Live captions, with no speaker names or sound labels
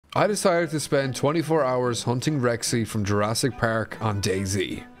I decided to spend 24 hours hunting Rexy from Jurassic Park on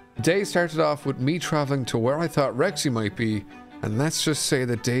DayZ. The day started off with me traveling to where I thought Rexy might be, and let's just say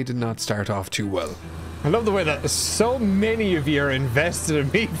the day did not start off too well. I love the way that so many of you are invested in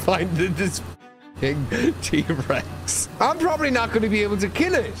me finding this big T-Rex. I'm probably not going to be able to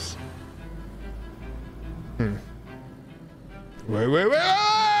kill it. Wait.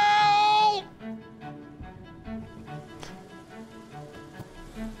 Oh!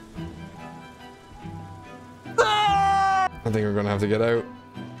 I think we're going to have to get out.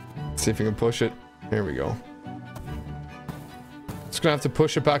 See if we can push it. Here we go. Just going to have to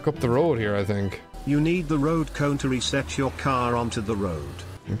push it back up the road here, I think. You need the road cone to reset your car onto the road.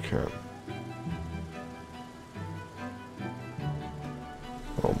 Okay.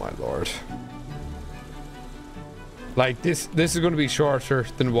 Oh my lord. Like this is going to be shorter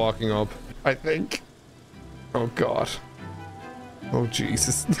than walking up, I think. Oh god. Oh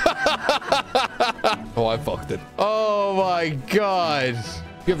Jesus. Oh, I fucked it. Oh my god.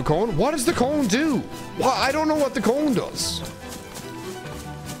 You have a cone? What does the cone do? What? I don't know what the cone does.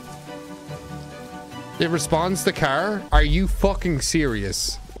 It responds to car? Are you fucking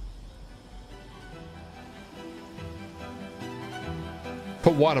serious?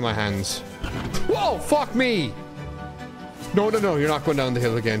 Put what in my hands? Whoa, fuck me! No, you're not going down the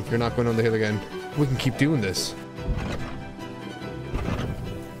hill again. You're not going down the hill again. We can keep doing this.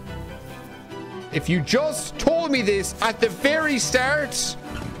 If you just told me this at the very start.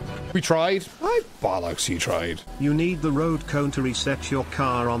 We tried. I bollocks, you tried. You need the road cone to reset your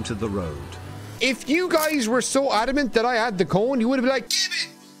car onto the road. If you guys were so adamant that I had the cone, you would have been like,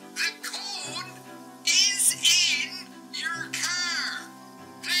 Gibbon, the cone is in your car.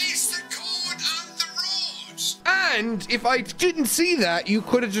 Place the cone on the road. And if I didn't see that, you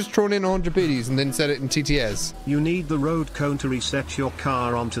could have just thrown in 100 biddies and then said it in TTS. You need the road cone to reset your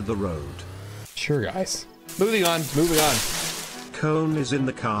car onto the road. Sure, guys. Moving on. Cone is in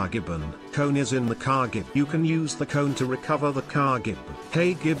the car, Gibbon. Cone is in the car, Gib. You can use the cone to recover the car, Gib.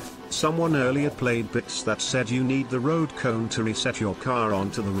 Hey, Gib. Someone earlier played bits that said you need the road cone to reset your car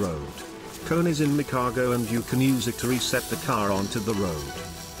onto the road. Cone is in the cargo and you can use it to reset the car onto the road.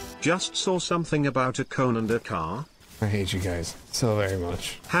 Just saw something about a cone and a car. I hate you guys so very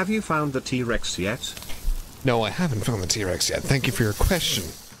much. Have you found the T-Rex yet? No, I haven't found the T-Rex yet. Thank you for your question.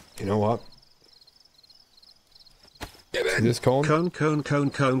 You know what? See this cone? Cone.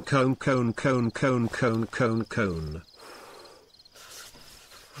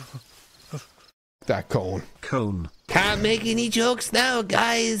 That cone. Cone. Can't make any jokes now,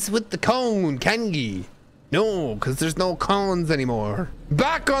 guys, with the cone, can ye? No, because there's no cones anymore.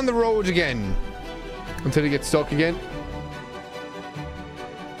 Back on the road again. Until he gets stuck again.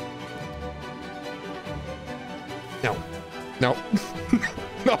 No. No.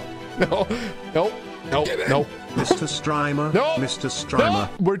 No. Mr. Strymer. No. Mr. Strymer. No.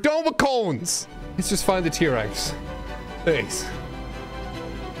 We're done with cones. Let's just find the T-Rex. Thanks.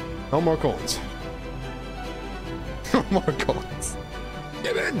 No more cones. No more cones.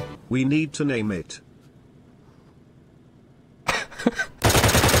 Gibbon. We need to name it.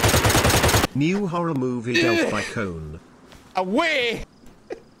 New horror movie dealt by Cone. Away.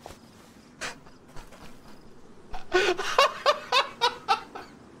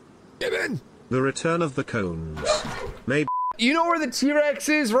 Gibbon. The return of the cones. Maybe. You know where the T-Rex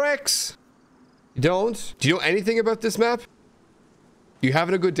is, Rex? You don't? Do you know anything about this map? You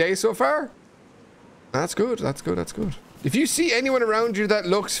having a good day so far? That's good. If you see anyone around you that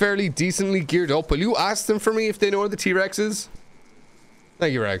looks fairly decently geared up, will you ask them for me if they know where the T-Rex is?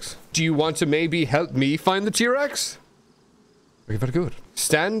 Thank you, Rex. Do you want to maybe help me find the T-Rex? Very good.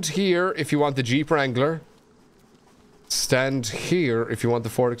 Stand here if you want the Jeep Wrangler. Stand here if you want the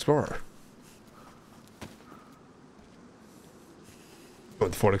Ford Explorer. Go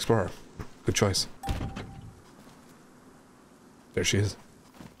with the Ford Explorer. Good choice. There she is.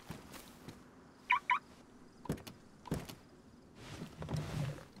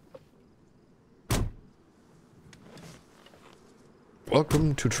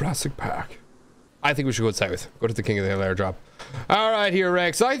 Welcome to Jurassic Park. I think we should go south. Go to the King of the Hill airdrop. All right, here,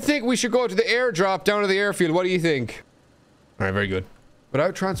 Rex. I think we should go to the airdrop down to the airfield. What do you think? All right, very good.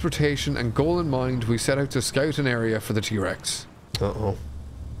 Without transportation and goal in mind, we set out to scout an area for the T-Rex. Uh-oh.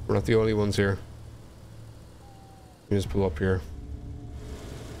 We're not the only ones here. Let me just pull up here.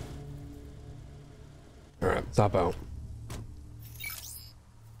 All right, stop out.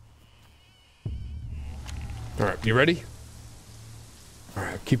 All right, you ready? All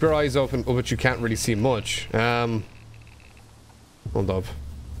right, keep your eyes open. Oh, but you can't really see much. Hold up.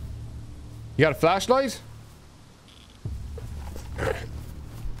 You got a flashlight? All right.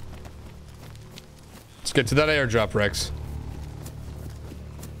 Let's get to that airdrop, Rex.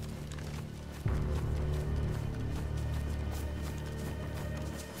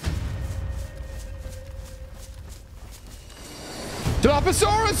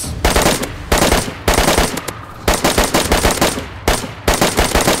 Dilophosaurus!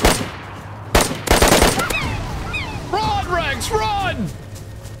 Run, Rex, run!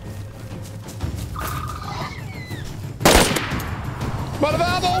 I'm out of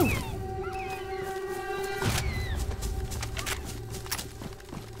ammo!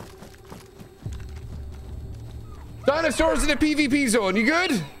 Dinosaurs in the PvP zone, you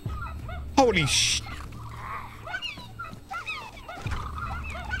good? Holy sh...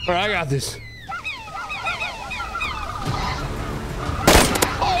 Alright, I got this.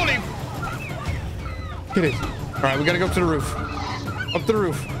 Holy... Get it. Alright, we gotta go up to the roof. Up to the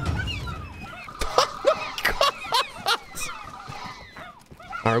roof.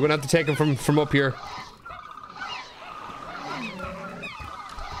 Alright, we're gonna have to take him from up here.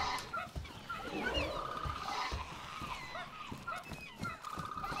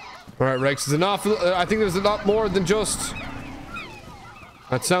 Alright, Rex, is enough. I think there's a lot more than just...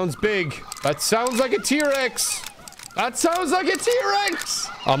 That sounds big. That sounds like a T-Rex. That sounds like a T-Rex.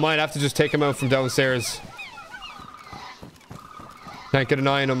 I might have to just take him out from downstairs. Can't get an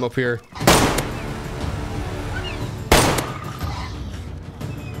eye on him up here.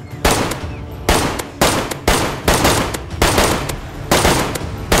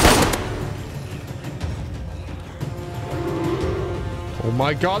 Oh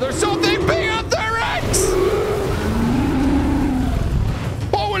my god, there's something big out there, Rex!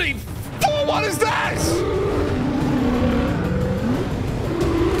 Holy... Oh, what is that?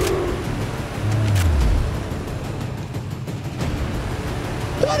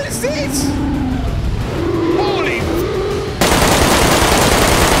 What is this? Holy...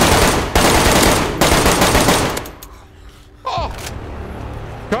 Oh!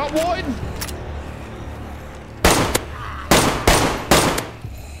 Got one!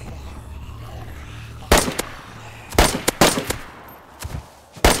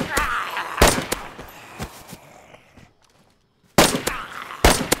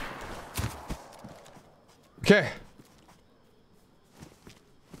 Okay.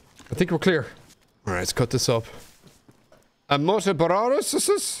 I think we're clear. All right, let's cut this up. A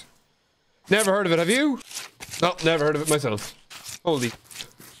mrgibbon? Never heard of it, have you? No, never heard of it myself. Holy.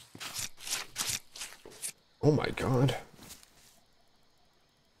 Oh my god.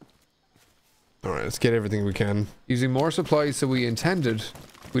 All right, let's get everything we can. Using more supplies than we intended,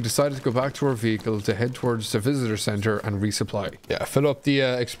 we decided to go back to our vehicle to head towards the visitor center and resupply. Yeah, fill up the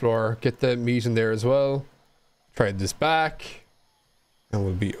Explorer, get the meat in there as well. Trade this back, and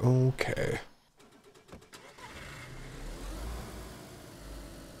we'll be okay.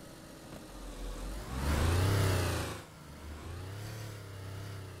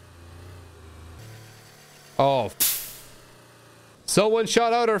 Oh. Someone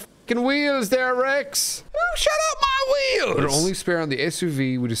shot out our fucking wheels there, Rex. Who shut out my wheels? With our only spare on the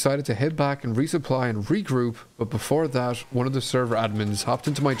SUV, we decided to head back and resupply and regroup. But before that, one of the server admins hopped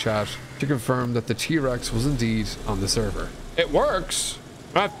into my chat to confirm that the T-Rex was indeed on the server. It works.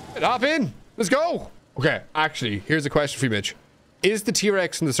 Hop in. Let's go. Okay, actually, here's a question for you, Mitch. Is the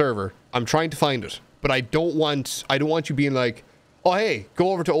T-Rex in the server? I'm trying to find it, but I don't want you being like, oh hey,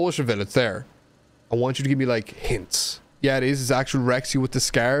 go over to Oceanville, it's there. I want you to give me like hints. Yeah, it is. It's actual Rexy with the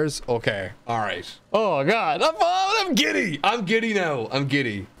scars. Okay. All right. Oh, God. I'm giddy. I'm giddy now. I'm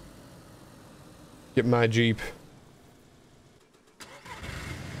giddy. Get my Jeep.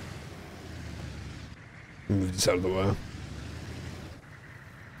 Move this out of the way.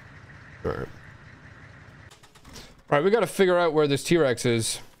 All right. All right, we got to figure out where this T-Rex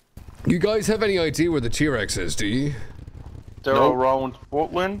is. You guys have any idea where the T-Rex is, do you? They're around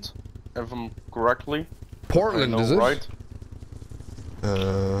Portland, if I'm correctly. Portland, is it? Right.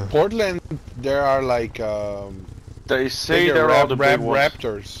 Portland, there are like they say there are the big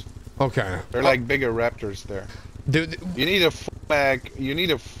raptors. Okay. They're like bigger raptors there. You need a full mag. You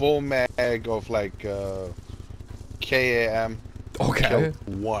need a full mag of like KAM. Okay.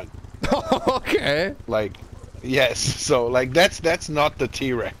 One. Okay. Like, yes. So like that's not the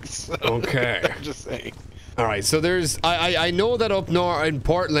T-Rex. Okay. I'm just saying. All right. So there's I know that up north in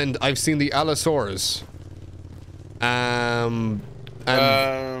Portland I've seen the Allosaurus. And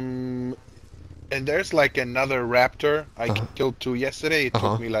there's like another raptor. I killed 2 yesterday. It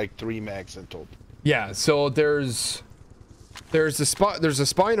took me like 3 mags in total. Yeah, so there's a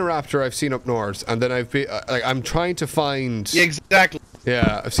Spinoraptor I've seen up north, and then I'm trying to find. Yeah, exactly.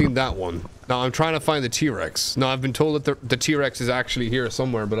 Yeah, I've seen that one. No, I'm trying to find the T-Rex. No, I've been told that the T-Rex is actually here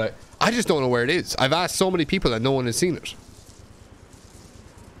somewhere, but I just don't know where it is. I've asked so many people that no one has seen it.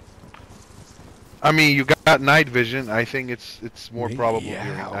 I mean, you got night vision. I think it's more probable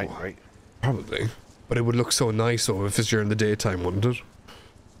during night, right? Probably. But it would look so nice though if it's during the daytime, wouldn't it?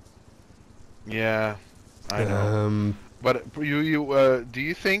 Yeah, I know. But do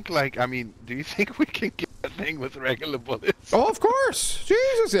you think, like, I mean, do you think we can get a thing with regular bullets? Oh, of course.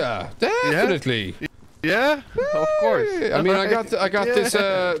 Jesus, yeah. Definitely. Yeah, of course. I mean, I got this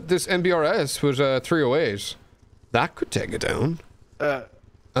this MBRS with 308. That could take it down. And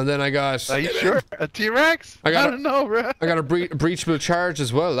then I got... Are you sure? A T-Rex? I don't know, bro. I got a breachable charge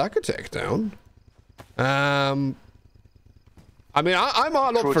as well. That could take it down. I mean, I'm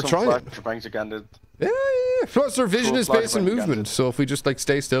all up for trying. Yeah. Plus, our vision is based on movement, so if we just like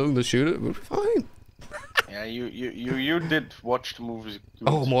stay still and just shoot it, we'll be fine. Yeah, you did watch the movies.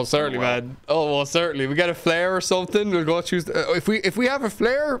 Oh, most certainly, man. Oh, most certainly. We get a flare or something. We'll go choose. If we have a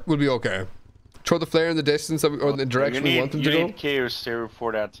flare, we'll be okay. Throw the flare in the distance or in the direction we want them to go. You need chaos there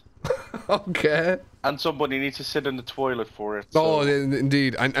for that. Okay. And somebody needs to sit in the toilet for it. So. Oh,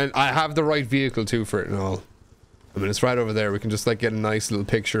 indeed. And I have the right vehicle too for it and all. I mean, it's right over there. We can just like get a nice little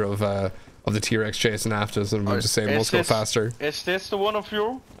picture of the T-Rex chasing after us, and we'll just say, "Must go faster." Is this the one of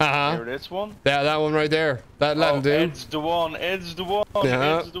you? Here, this one. Yeah, that one right there. That'll do. It's the one. It's the one.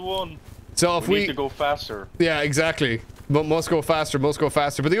 Yeah. It's the one. So if we need to go faster. Yeah, exactly. But must go faster. Must go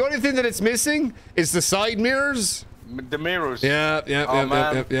faster. But the only thing that it's missing is the side mirrors. The mirrors. Yeah.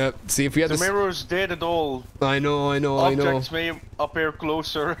 See if we had the mirrors did it all. I know. Objects may appear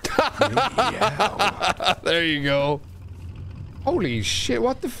closer. Yeah. There you go. Holy shit!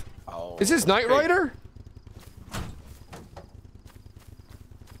 What the? Is this Knight Rider?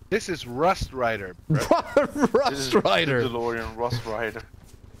 This is Rust Rider. Rust Rider. DeLorean Rust Rider.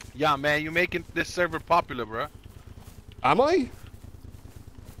 Yeah, man, you're making this server popular, bro. Am I?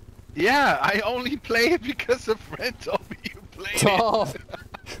 Yeah, I only play it because a friend told me you played it.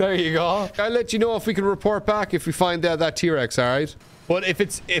 There you go. I'll let you know if we can report back if we find that T-Rex, alright? But if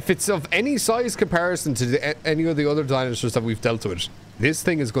it's of any size comparison to any of the other dinosaurs that we've dealt with, this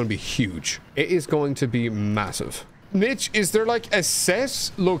thing is going to be huge. It is going to be massive. Mitch, is there like a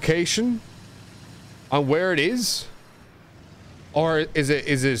set location on where it is? Or is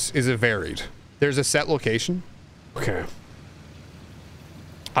it varied? There's a set location? Okay.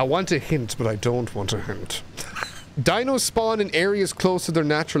 I want a hint, but I don't want a hint. Dinos spawn in areas close to their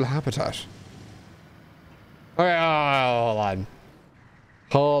natural habitat. Okay,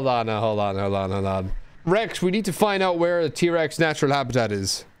 hold on. Rex, we need to find out where the T-Rex natural habitat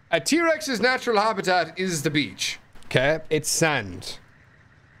is. A T-Rex's natural habitat is the beach. Okay, it's sand.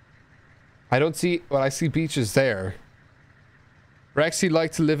 I don't see... Well, I see beaches there. Rex, he'd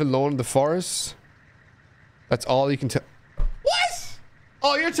like to live alone in the forest. That's all you can tell. What?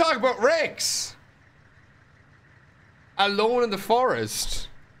 Oh, you're talking about Rex. Alone in the forest.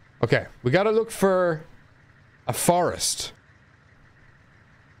 Okay, we gotta look for a forest.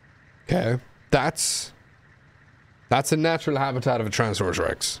 Okay, that's a natural habitat of a Tyrannosaurus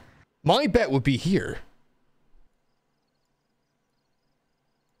Rex. My bet would be here.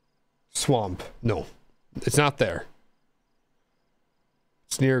 Swamp. No, it's not there.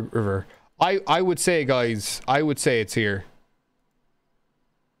 It's near river. I would say, guys, I would say it's here.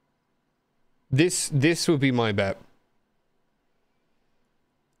 This would be my bet.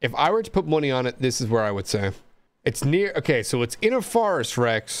 If I were to put money on it, this is where I would say. It's near... Okay, so it's in a forest,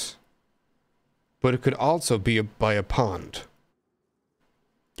 Rex. But it could also be by a pond.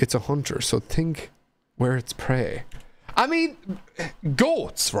 It's a hunter, so think where it's prey. I mean,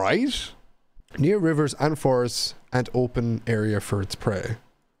 goats, right? Near rivers and forests and open area for its prey.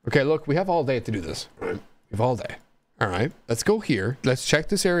 Okay, look, we have all day to do this. Right? We have all day. All right, let's go here. Let's check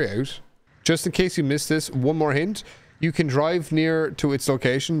this area out. Just in case you missed this, one more hint. You can drive near to its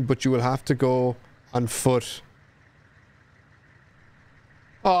location, but you will have to go on foot.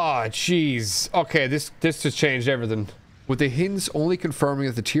 Oh, jeez. Okay, this just changed everything. With the hints only confirming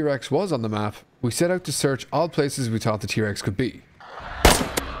that the T-Rex was on the map, we set out to search all places we thought the T-Rex could be.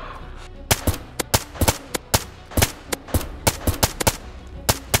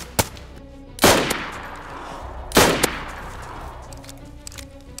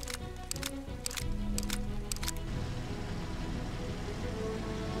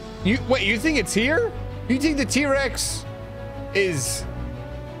 Wait, you think it's here? You think the T-Rex is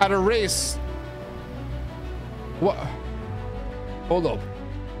at a race? What? Hold up.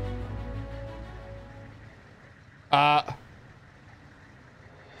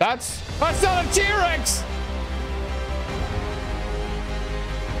 That's not a T-Rex!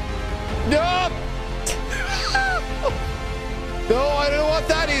 No! No, I don't know what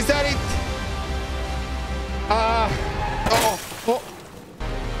that is, Daddy. Oh.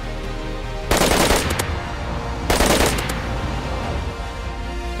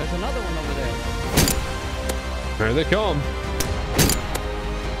 There's another one over there. Here they come.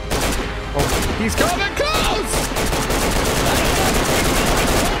 Oh, he's coming close!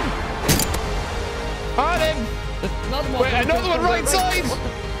 On him! Another one. Wait, another one right side!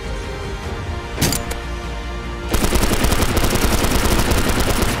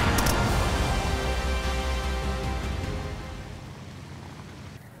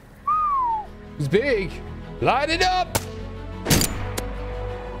 He's big. Light it up!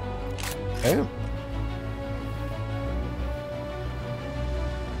 Damn.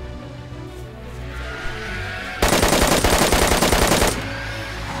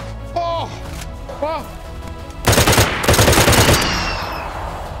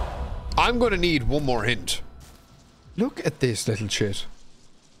 I'm going to need one more hint. Look at this little shit.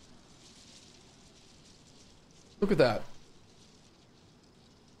 Look at that.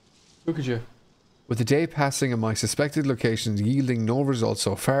 Look at you. With the day passing and my suspected locations yielding no results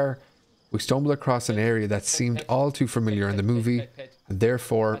so far, we stumbled across an area that seemed all too familiar in the movie, and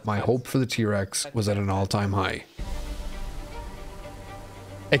therefore my hope for the T-Rex was at an all-time high.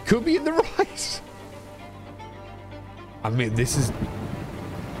 It could be in the right. I mean, this is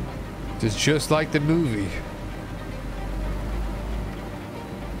just like the movie.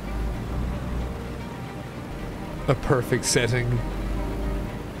 A perfect setting.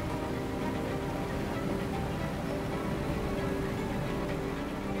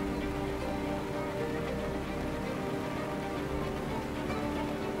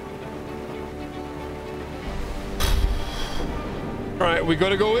 All right, we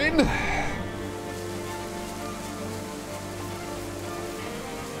gotta go in.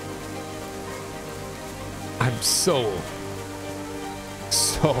 I'm so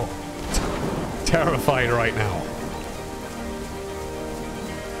terrified right now.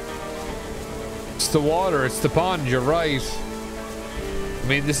 It's the water, it's the pond, you're right. I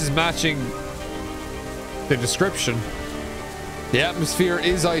mean, this is matching the description. The atmosphere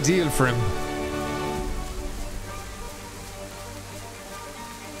is ideal for him.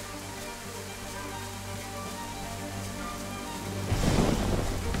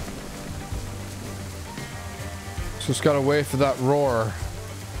 Just gotta wait for that roar.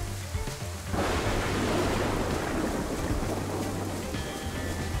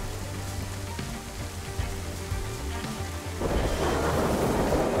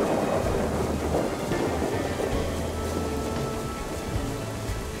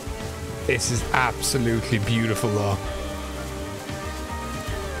 This is absolutely beautiful, though.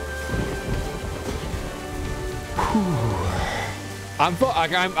 I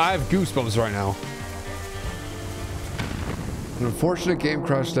have goosebumps right now. An unfortunate game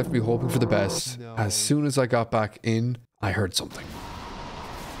crash left me hoping for the best. No. As soon as I got back in, I heard something.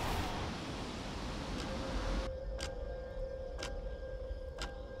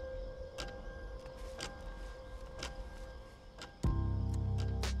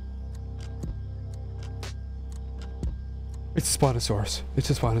 It's a Spinosaurus. It's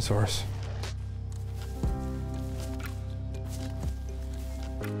a Spinosaurus.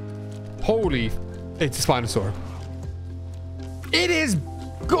 Holy, it's a Spinosaur. It is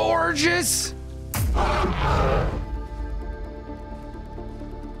gorgeous.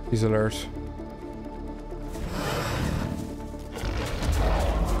 He's alert.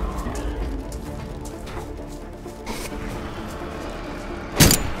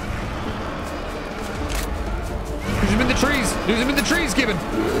 Lose him in the trees. Lose him in the trees, Gibbon.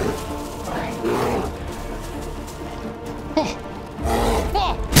 Oh.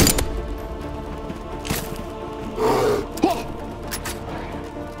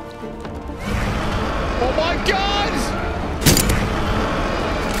 Oh my God!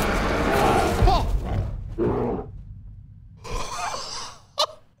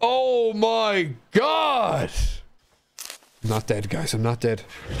 Oh my God! I'm not dead, guys. I'm not dead.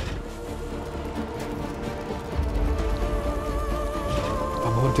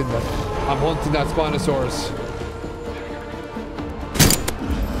 I'm hunting that. I'm hunting that Spinosaurus.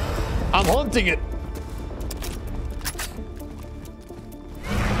 I'm hunting it.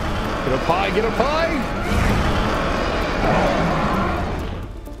 Get up high, get up high!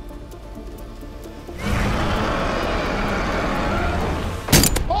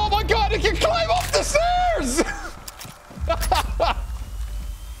 Oh my God, it can climb up the stairs!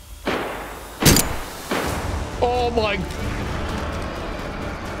 Oh my...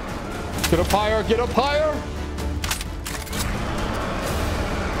 Get up higher, get up higher!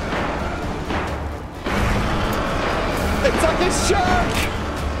 It's like a shark!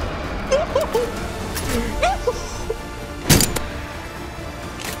 No! No!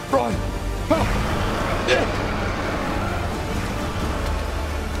 Run! Oh. Yeah.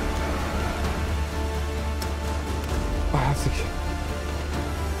 Oh, that's a...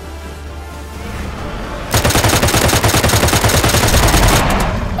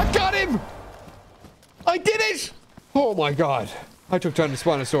 I got him! I did it! Oh my god. I took down the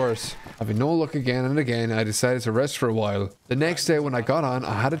Spinosaurus. Having no luck again and again, I decided to rest for a while. The next day when I got on,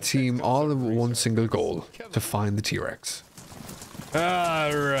 I had a team all with one single goal. To find the T-Rex.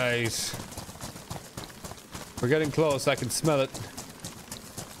 Alright. We're getting close, I can smell it.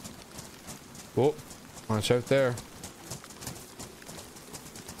 Oh, watch out there.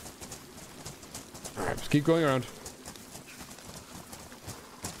 Alright, let's keep going around.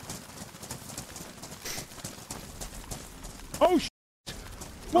 Oh, sh**!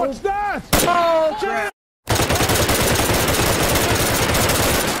 What's that? Oh, crap!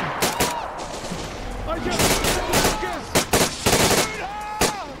 I just...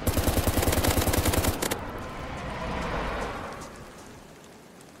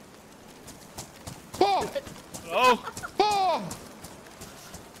 Oh! Oh!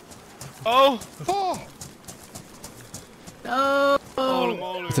 Oh! Oh!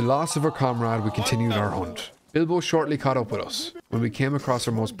 No! With the loss of our comrade, we continued our hunt. Bilbo shortly caught up with us when we came across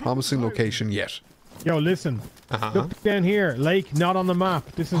our most promising location yet. Yo, listen. Look down here. Lake not on the map.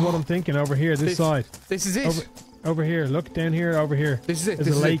 This is what I'm thinking over here, this side. This is it. Over here. Look down here, over here. This is it. There's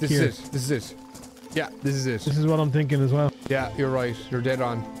This a is lake it. This here. is it. This is it. Yeah, this is it. This is what I'm thinking as well. Yeah, you're right. You're dead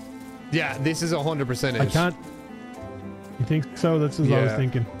on. Yeah, this is 100% it. I can't. You think so? That's what I was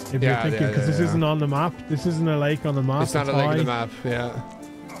thinking. If you're thinking, because this isn't on the map. This isn't a lake on the map. It's not a lake on the map. Yeah.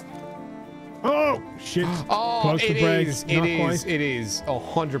 Oh shit! Oh, Close it to break. is. Not It quite. is. It is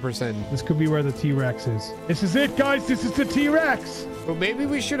 100%. This could be where the T-Rex is. This is it, guys. This is the T-Rex. But maybe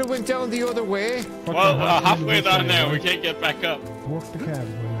we should have went down the other way. Well, halfway down now, we can't get back up. Walk the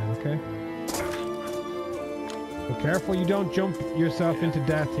cabin, okay? Be careful you don't jump yourself into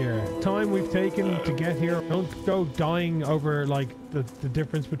death here. Time we've taken to get here. Don't go dying over like the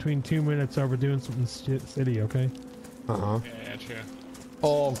difference between 2 minutes over doing something silly, okay? Yeah, true.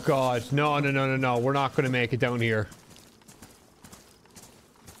 Oh god, no, no, no, no, no. We're not going to make it down here.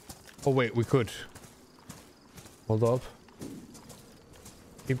 Oh wait, we could. Hold up.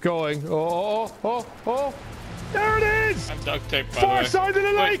 Keep going. Oh, oh, oh, oh. There it is! I'm duct taped, by the Far way. side of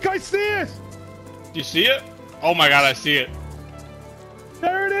the lake, I see it! Do you see it? Oh my god, I see it.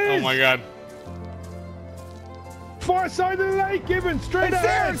 There it is! Oh my god. Far side of the lake, Gibbon, straight It's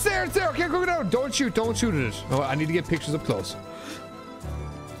there, ahead! it's there, it's there. Okay, go down. Don't shoot at it. Oh, I need to get pictures up close.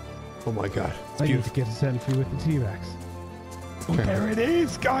 Oh my god. It's I need beautiful. to get a selfie with the T-Rex. Okay. There it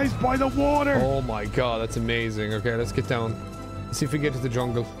is, guys, by the water! Oh my god, that's amazing. Okay, let's get down. Let's see if we get to the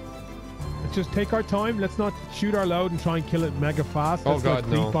jungle. Let's just take our time. Let's not shoot our load and try and kill it mega fast. Oh Let's god,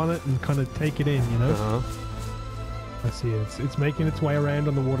 creep no. on it and kind of take it in, you know? I see it. It's making its way around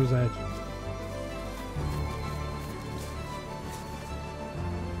on the water's edge.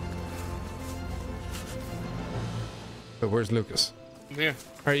 But where's Lucas? Yeah.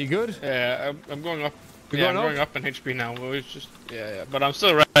 Are you good? Yeah, I'm going up. You're I'm going going up in HP now. Well, it's just but I'm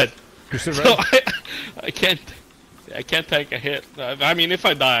still red. You're still So red? I can't take a hit. I mean, if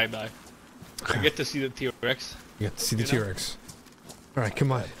I die, I die. I get to see the T-Rex. You got to see the T-Rex. All right,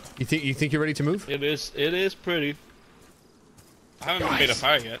 come on. You think you're ready to move? It is pretty. I haven't made a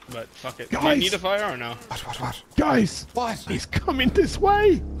fire yet, but fuck it. Do I Guys! need a fire or no? What? Guys! What? He's coming this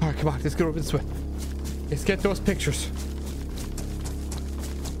way! All right, come on. Let's go over this way. Let's get those pictures.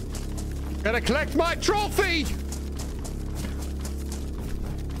 Gotta collect my trophy!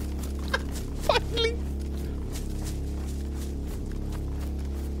 Finally!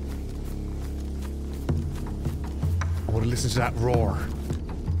 I want to listen to that roar.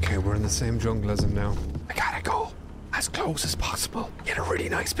 Okay, we're in the same jungle as him now. I gotta go as close as possible. Get a really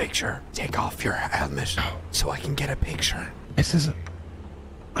nice picture. Take off your helmet so I can get a picture. This is...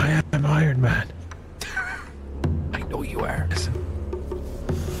 I am Iron Man. I know you are.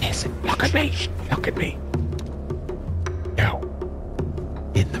 Listen, look at me. Look at me. Yo,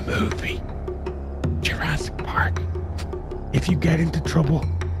 in the movie Jurassic Park, if you get into trouble,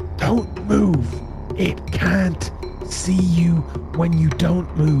 don't move. It can't see you when you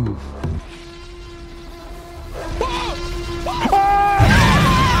don't move.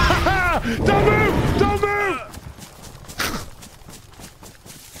 Ah! Don't move! Don't move!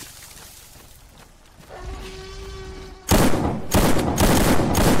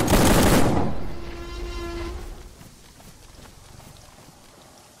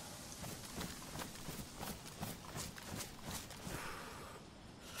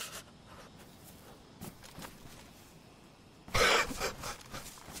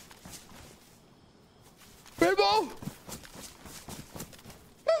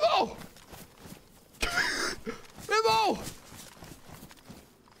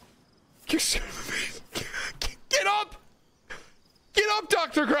 Get up! Get up,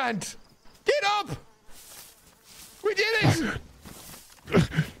 Dr. Grant! Get up! We did it!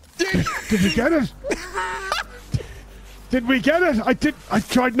 Did we get it? Did we get it? I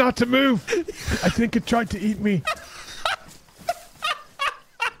tried not to move. I think it tried to eat me.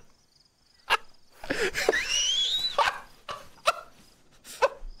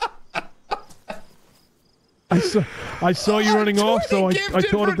 I saw you running off, so I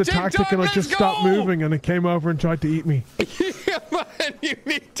thought of the tactic and I just stopped moving and it came over and tried to eat me. Yeah, man, you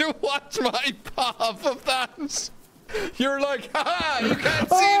need to watch my pop of that. You're like, haha, you can't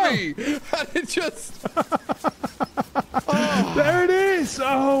see me. And it just... Oh. There it is.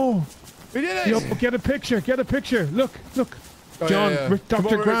 Oh. We did it. Yo, get a picture. Get a picture. Look. Oh, John, yeah.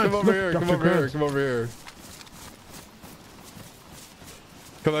 Dr. Grant. Come over here. Come over here.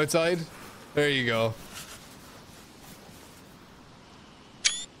 Come outside. There you go.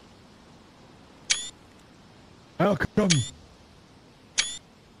 Welcome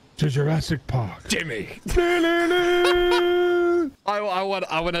to Jurassic Park. Jimmy. I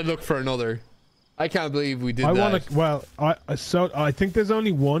want to look for another. I can't believe we did that. Well, I think there's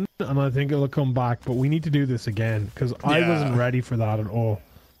only one, and I think it'll come back. But we need to do this again because I wasn't ready for that at all.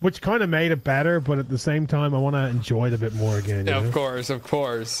 Which kind of made it better, but at the same time, I want to enjoy it a bit more again. Yeah, of course.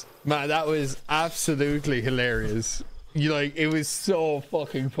 Man, that was absolutely hilarious. It was so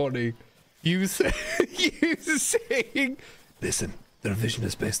fucking funny. You saying, listen, their vision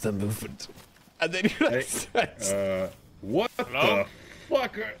is based on movement. And then you're like, what the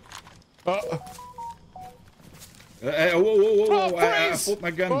fuck? whoa. Whoa. I put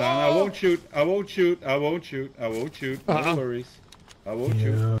my gun down. I won't shoot. No worries. I won't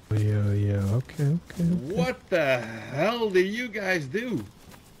shoot. Yeah. Okay. What the hell do you guys do?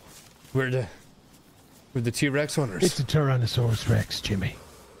 We're the T-Rex hunters. It's a Tyrannosaurus Rex, Jimmy.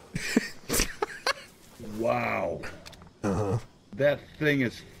 Wow. That thing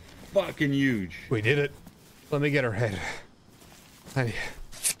is fucking huge. We did it. Let me get her head.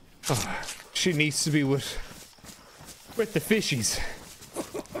 She needs to be with the fishies.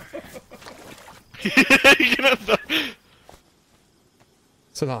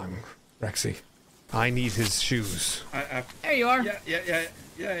 So long, Rexy. I need his shoes. There you are. Yeah.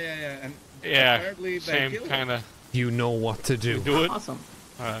 And Yeah, apparently they same killed kind of. You know what to do. Do it. Awesome.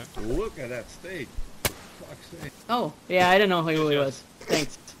 Alright. him. Look at that steak. Fuck's sake. Oh, yeah, I didn't know who he was.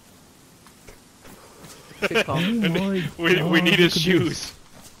 Thanks. Good call. We need his shoes.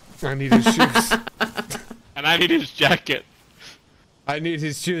 I need his shoes. And I need his jacket. I need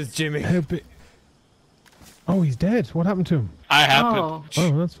his shoes, Jimmy. Oh, he's dead. What happened to him? I have Oh.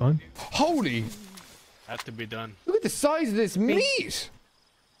 Oh, that's fine. Holy! Had to be done. Look at the size of this meat.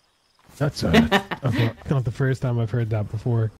 That's not the first time I've heard that before.